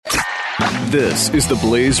This is the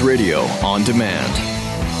Blaze Radio on demand.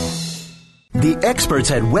 The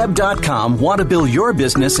experts at Web.com want to build your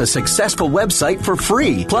business a successful website for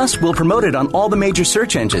free. Plus, we'll promote it on all the major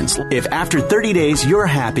search engines. If after 30 days you're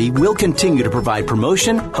happy, we'll continue to provide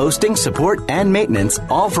promotion, hosting, support, and maintenance,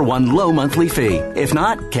 all for one low monthly fee. If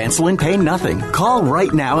not, cancel and pay nothing. Call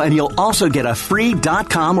right now and you'll also get a free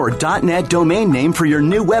 .com or .net domain name for your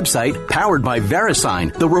new website, powered by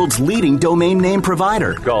VeriSign, the world's leading domain name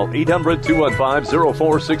provider. Call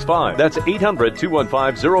 800-215-0465. That's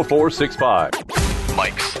 800-215-0465.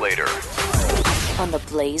 Mike Slater. On the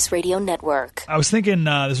Blaze Radio Network. I was thinking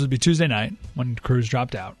this would be Tuesday night when Cruz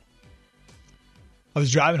dropped out. I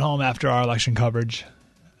was driving home after our election coverage,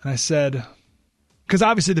 and I said, because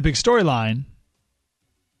obviously the big storyline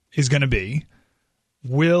is going to be,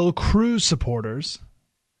 will Cruz supporters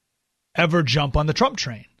ever jump on the Trump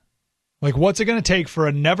train? Like, what's it going to take for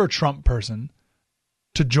a never Trump person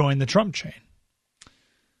to join the Trump train?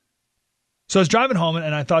 So I was driving home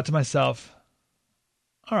and I thought to myself,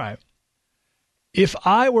 all right, if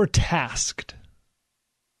I were tasked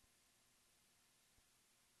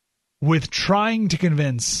with trying to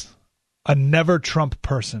convince a never Trump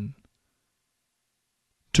person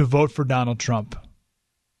to vote for Donald Trump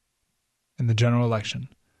in the general election,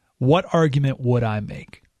 what argument would I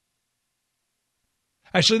make?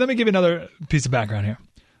 Actually, let me give you another piece of background here.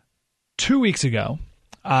 2 weeks ago,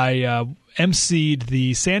 I emceed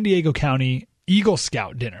the San Diego County Eagle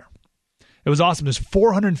Scout dinner. It was awesome. There's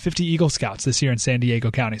 450 Eagle Scouts this year in San Diego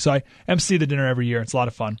County. So I MC the dinner every year. It's a lot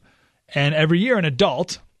of fun. And every year an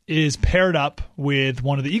adult is paired up with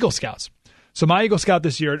one of the Eagle Scouts. So my Eagle Scout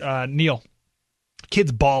this year, Neil,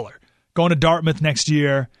 kid's baller. Going to Dartmouth next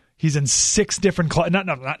year. He's in 6 different clubs.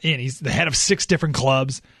 He's the head of 6 different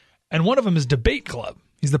clubs. And one of them is debate club.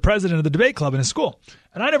 He's the president of the debate club in his school.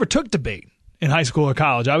 And I never took debate in high school or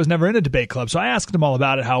college. I was never in a debate club. So I asked him all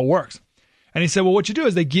about it, how it works. And he said, well, what you do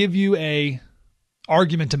is they give you a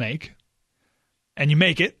argument to make, and you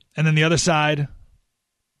make it, and then the other side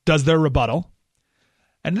does their rebuttal,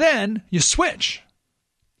 and then you switch.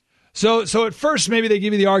 So at first, maybe they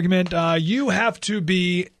give you the argument, you have to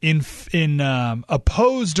be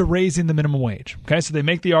opposed to raising the minimum wage. Okay, so they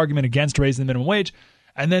make the argument against raising the minimum wage,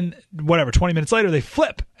 and then 20 minutes later, they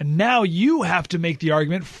flip, and now you have to make the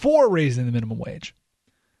argument for raising the minimum wage.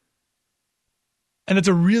 And it's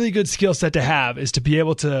a really good skill set to have, is to be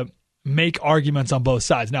able to make arguments on both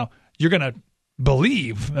sides. Now, you're going to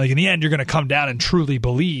believe, like in the end, you're going to come down and truly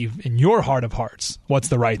believe in your heart of hearts what's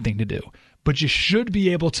the right thing to do. But you should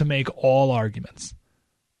be able to make all arguments.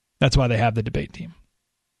 That's why they have the debate team.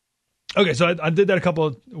 Okay, so I did that a couple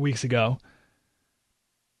of weeks ago.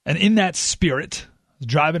 And in that spirit, I was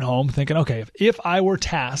driving home thinking, okay, if I were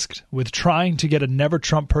tasked with trying to get a never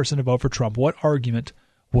Trump person to vote for Trump, what argument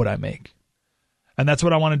would I make? And that's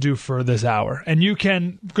what I want to do for this hour. And you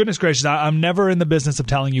can, goodness gracious, I'm never in the business of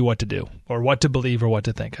telling you what to do or what to believe or what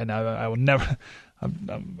to think. I would never, I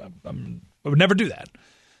would never do that.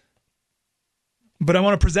 But I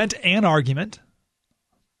want to present an argument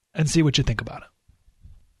and see what you think about it.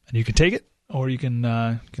 And you can take it, or you can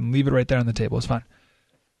leave it right there on the table. It's fine.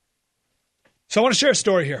 So I want to share a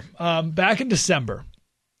story here. Back in December,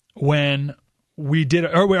 when we did,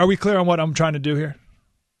 are we clear on what I'm trying to do here?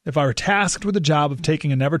 If I were tasked with the job of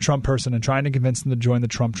taking a never Trump person and trying to convince them to join the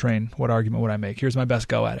Trump train, what argument would I make? Here's my best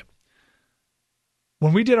go at it.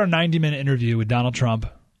 When we did our 90-minute interview with Donald Trump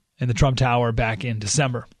in the Trump Tower back in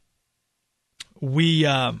December,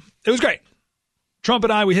 it was great. Trump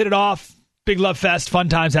and I, we hit it off. Big love fest, fun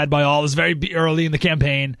times had by all. It was very early in the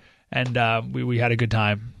campaign, and we had a good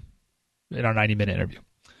time in our 90-minute interview.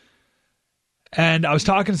 And I was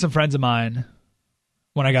talking to some friends of mine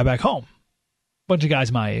when I got back home. Bunch of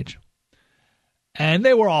guys my age, and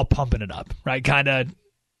they were all pumping it up, right? Kind of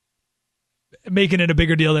making it a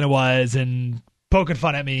bigger deal than it was and poking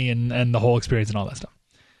fun at me and the whole experience and all that stuff.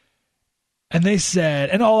 And they said,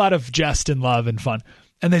 and all out of jest and love and fun,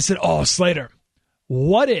 and they said, oh, Slater,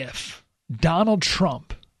 what if Donald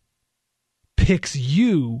Trump picks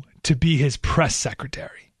you to be his press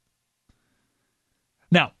secretary?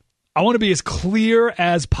 Now, I want to be as clear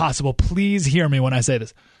as possible. Please hear me when I say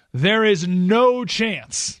this. There is no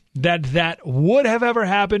chance that would have ever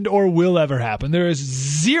happened or will ever happen. There is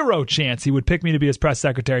zero chance he would pick me to be his press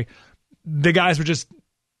secretary. The guys were just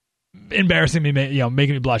embarrassing me,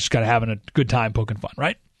 making me blush, kind of having a good time, poking fun,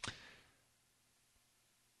 right?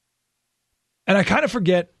 And I kind of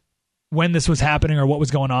forget when this was happening or what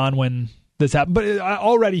was going on when this happened, but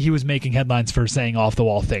already he was making headlines for saying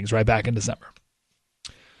off-the-wall things right back in December.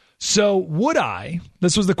 So would I,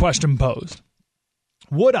 this was the question posed,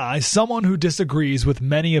 Would I, someone who disagrees with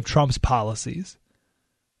many of Trump's policies,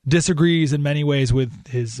 disagrees in many ways with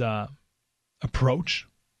his approach,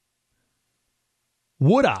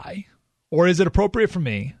 would I, or is it appropriate for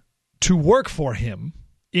me to work for him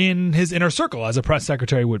in his inner circle as a press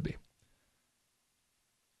secretary would be?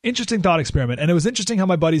 Interesting thought experiment. And it was interesting how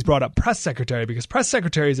my buddies brought up press secretary, because press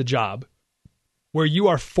secretary is a job where you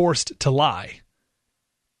are forced to lie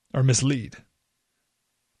or mislead.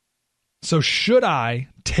 So should I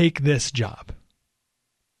take this job?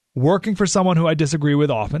 Working for someone who I disagree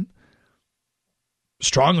with often,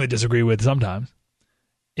 strongly disagree with sometimes,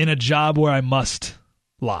 in a job where I must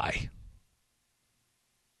lie.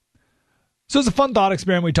 So it's a fun thought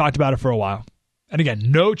experiment. We talked about it for a while. And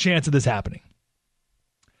again, no chance of this happening.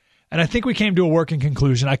 And I think we came to a working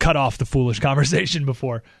conclusion. I cut off the foolish conversation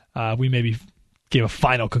before we maybe gave a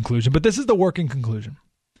final conclusion. But this is the working conclusion.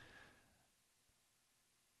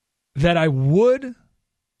 That I would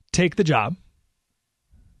take the job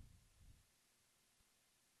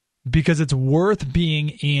because it's worth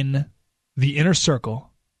being in the inner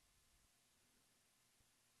circle,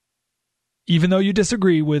 even though you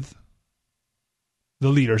disagree with the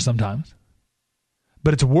leader sometimes.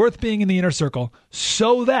 But it's worth being in the inner circle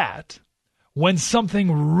so that when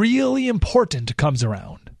something really important comes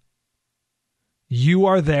around, you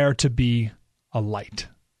are there to be a light.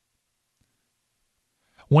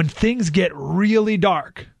 When things get really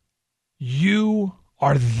dark, you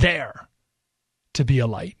are there to be a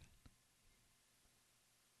light.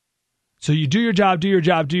 So you do your job,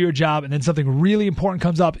 and then something really important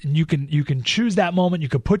comes up, and you can choose that moment. You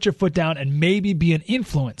can put your foot down and maybe be an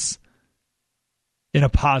influence in a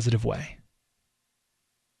positive way.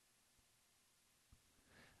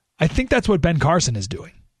 I think that's what Ben Carson is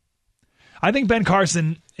doing. I think Ben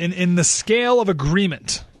Carson, in the scale of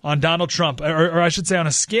agreement on Donald Trump, or I should say on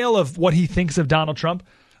a scale of what he thinks of Donald Trump,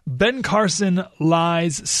 Ben Carson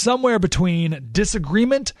lies somewhere between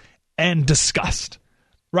disagreement and disgust.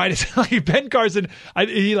 Right? It's like Ben Carson,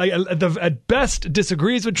 he at best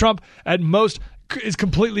disagrees with Trump, at most is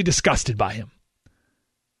completely disgusted by him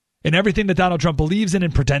and everything that Donald Trump believes in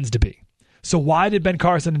and pretends to be. So why did Ben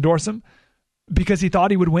Carson endorse him? Because he thought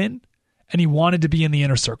he would win and he wanted to be in the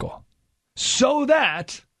inner circle so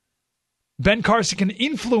that Ben Carson can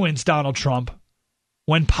influence Donald Trump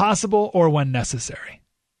when possible or when necessary.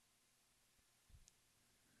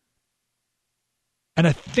 And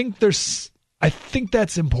I think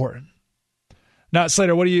that's important. Now,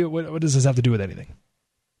 Slater, what does this have to do with anything?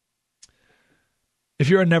 If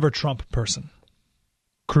you're a never Trump person,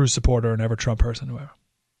 Cruz supporter, never Trump person, whoever,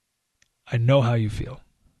 I know how you feel.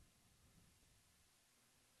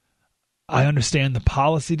 I understand the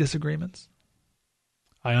policy disagreements.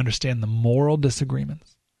 I understand the moral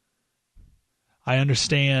disagreements. I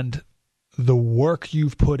understand the work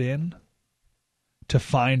you've put in to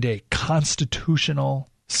find a constitutional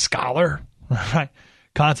scholar, right?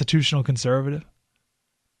 Constitutional conservative,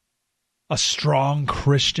 a strong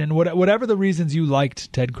Christian, whatever the reasons you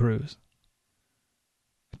liked Ted Cruz.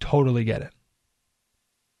 I totally get it.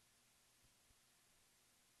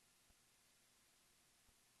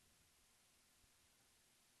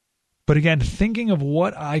 But again, thinking of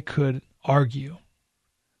what I could argue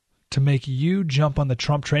to make you jump on the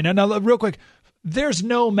Trump train. Now, real quick, there's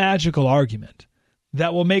no magical argument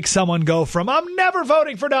that will make someone go from I'm never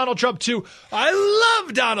voting for Donald Trump to I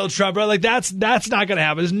love Donald Trump. Right? Like that's not going to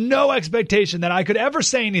happen. There's no expectation that I could ever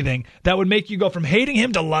say anything that would make you go from hating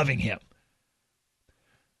him to loving him.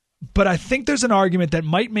 But I think there's an argument that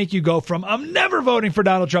might make you go from I'm never voting for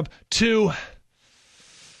Donald Trump to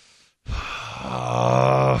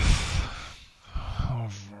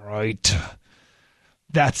right.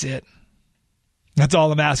 That's it. That's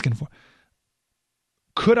all I'm asking for.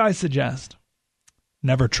 Could I suggest,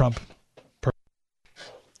 never Trump,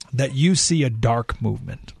 that you see a dark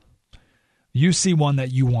movement? You see one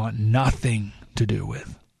that you want nothing to do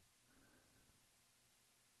with.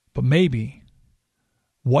 But maybe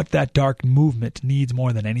what that dark movement needs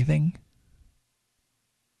more than anything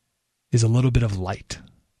is a little bit of light.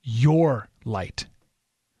 Your light.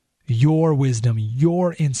 Your wisdom,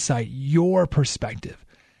 your insight, your perspective.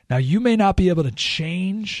 Now, you may not be able to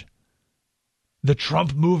change the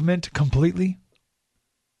Trump movement completely,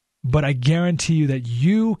 but I guarantee you that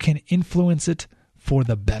you can influence it for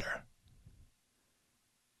the better.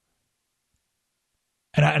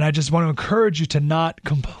 And I just want to encourage you to not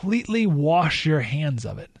completely wash your hands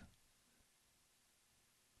of it.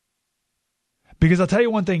 Because I'll tell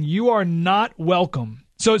you one thing, you are not welcome.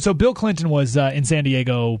 So Bill Clinton was in San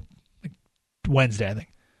Diego Wednesday, I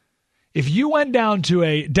think. If you went down to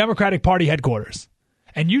a Democratic Party headquarters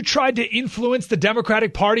and you tried to influence the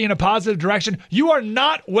Democratic Party in a positive direction, you are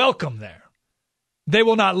not welcome there. They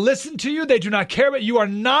will not listen to you. They do not care about you. You are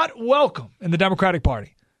not welcome in the Democratic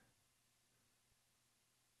Party.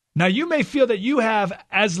 Now, you may feel that you have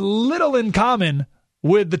as little in common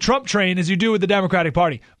with the Trump train as you do with the Democratic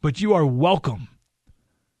Party, but you are welcome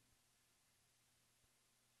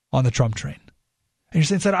on the Trump train. And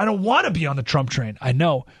you're saying, I don't want to be on the Trump train. I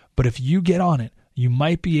know, but if you get on it, you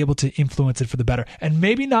might be able to influence it for the better. And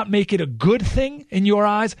maybe not make it a good thing in your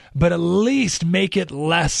eyes, but at least make it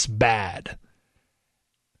less bad.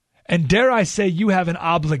 And dare I say, you have an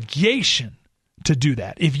obligation to do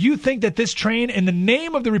that. If you think that this train, in the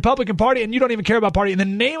name of the Republican Party, and you don't even care about party, in the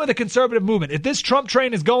name of the conservative movement, if this Trump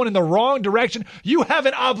train is going in the wrong direction, you have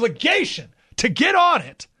an obligation to get on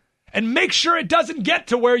it and make sure it doesn't get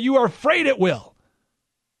to where you are afraid it will.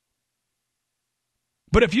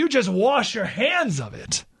 But if you just wash your hands of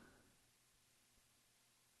it,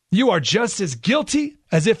 you are just as guilty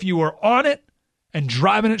as if you were on it and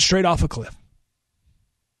driving it straight off a cliff.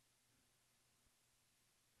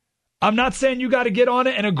 I'm not saying you got to get on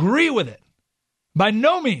it and agree with it. By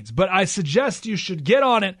no means. But I suggest you should get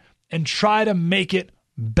on it and try to make it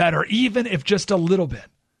better, even if just a little bit.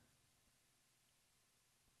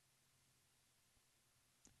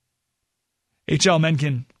 H.L.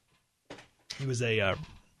 Mencken, he was a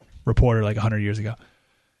reporter like 100 years ago.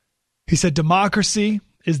 He said, democracy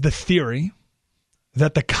is the theory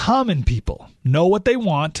that the common people know what they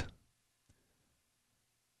want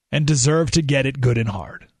and deserve to get it good and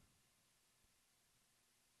hard.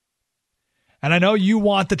 And I know you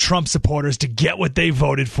want the Trump supporters to get what they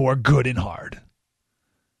voted for good and hard.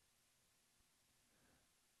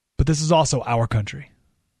 But this is also our country.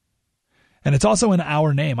 And it's also in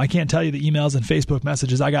our name. I can't tell you the emails and Facebook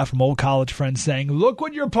messages I got from old college friends saying, look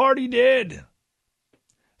what your party did.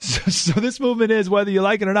 So this movement is, whether you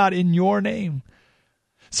like it or not, in your name.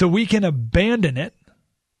 So we can abandon it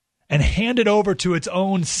and hand it over to its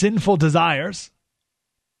own sinful desires.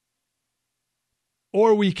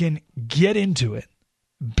 Or we can get into it,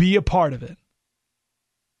 be a part of it,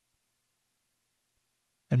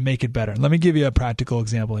 and make it better. Let me give you a practical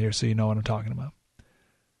example here so you know what I'm talking about.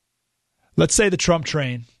 Let's say the Trump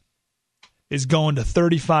train is going to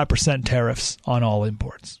 35% tariffs on all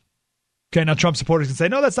imports. Okay, now Trump supporters can say,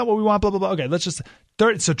 no, that's not what we want, blah, blah, blah. Okay, let's just...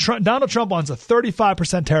 Donald Trump wants a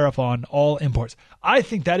 35% tariff on all imports. I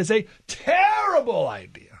think that is a terrible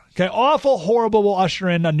idea. Okay, awful, horrible, will usher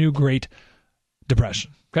in a new great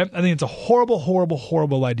depression. Okay, I think it's a horrible, horrible,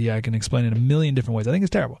 horrible idea. I can explain it in a million different ways. I think it's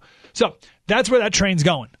terrible. So that's where that train's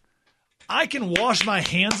going. I can wash my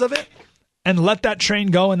hands of it and let that train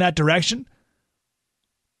go in that direction.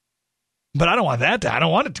 But I don't want that. I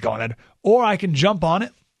don't want it to go in that. Or I can jump on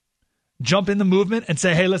it, jump in the movement and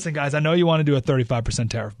say, hey, listen, guys, I know you want to do a 35%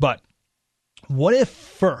 tariff, but what if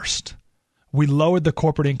first we lowered the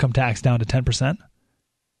corporate income tax down to 10%?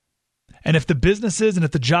 And if the businesses and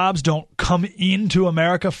if the jobs don't come into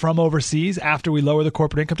America from overseas after we lower the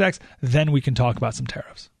corporate income tax, then we can talk about some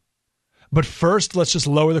tariffs. But first, let's just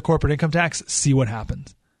lower the corporate income tax, see what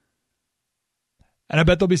happens. And I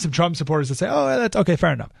bet there'll be some Trump supporters that say, oh, that's okay,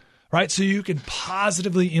 fair enough. Right? So you can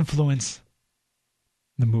positively influence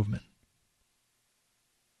the movement.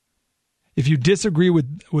 If you disagree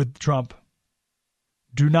with Trump,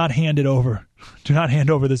 do not hand it over. Do not hand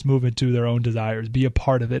over this movement to their own desires. Be a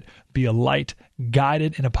part of it. Be a light. Guide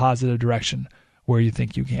it in a positive direction where you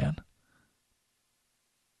think you can. Does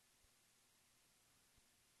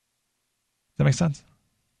that make sense?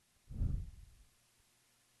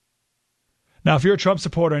 Now, if you're a Trump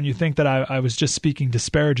supporter and you think that I was just speaking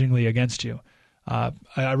disparagingly against you,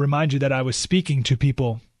 I remind you that I was speaking to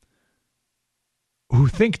people who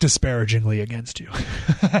think disparagingly against you.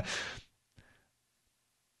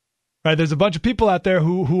 Right? There's a bunch of people out there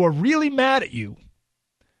who are really mad at you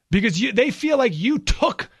because they feel like you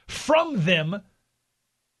took from them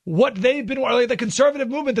what they've been, or like the conservative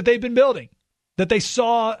movement that they've been building, that they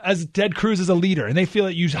saw as Ted Cruz as a leader, and they feel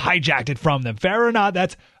that you hijacked it from them. Fair or not,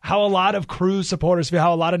 that's how a lot of Cruz supporters feel,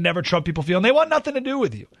 how a lot of Never Trump people feel, and they want nothing to do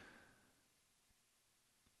with you.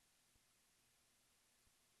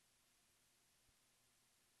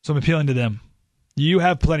 So I'm appealing to them. You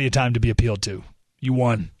have plenty of time to be appealed to. You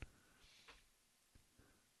won.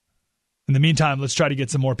 In the meantime, let's try to get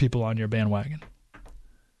some more people on your bandwagon.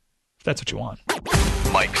 If that's what you want.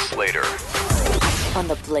 Mike Slater. on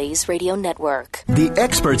the Blaze Radio Network. The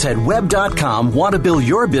experts at Web.com want to build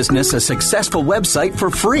your business a successful website for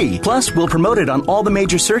free. Plus, we'll promote it on all the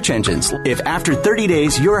major search engines. If after 30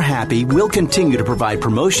 days you're happy, we'll continue to provide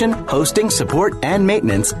promotion, hosting, support, and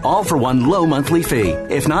maintenance, all for one low monthly fee.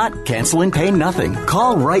 If not, cancel and pay nothing.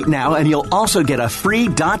 Call right now and you'll also get a free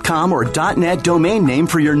 .com or .net domain name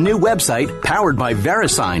for your new website, powered by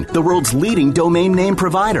VeriSign, the world's leading domain name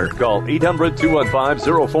provider. Call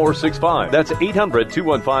 800-215-0465. That's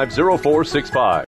 800-215-0465.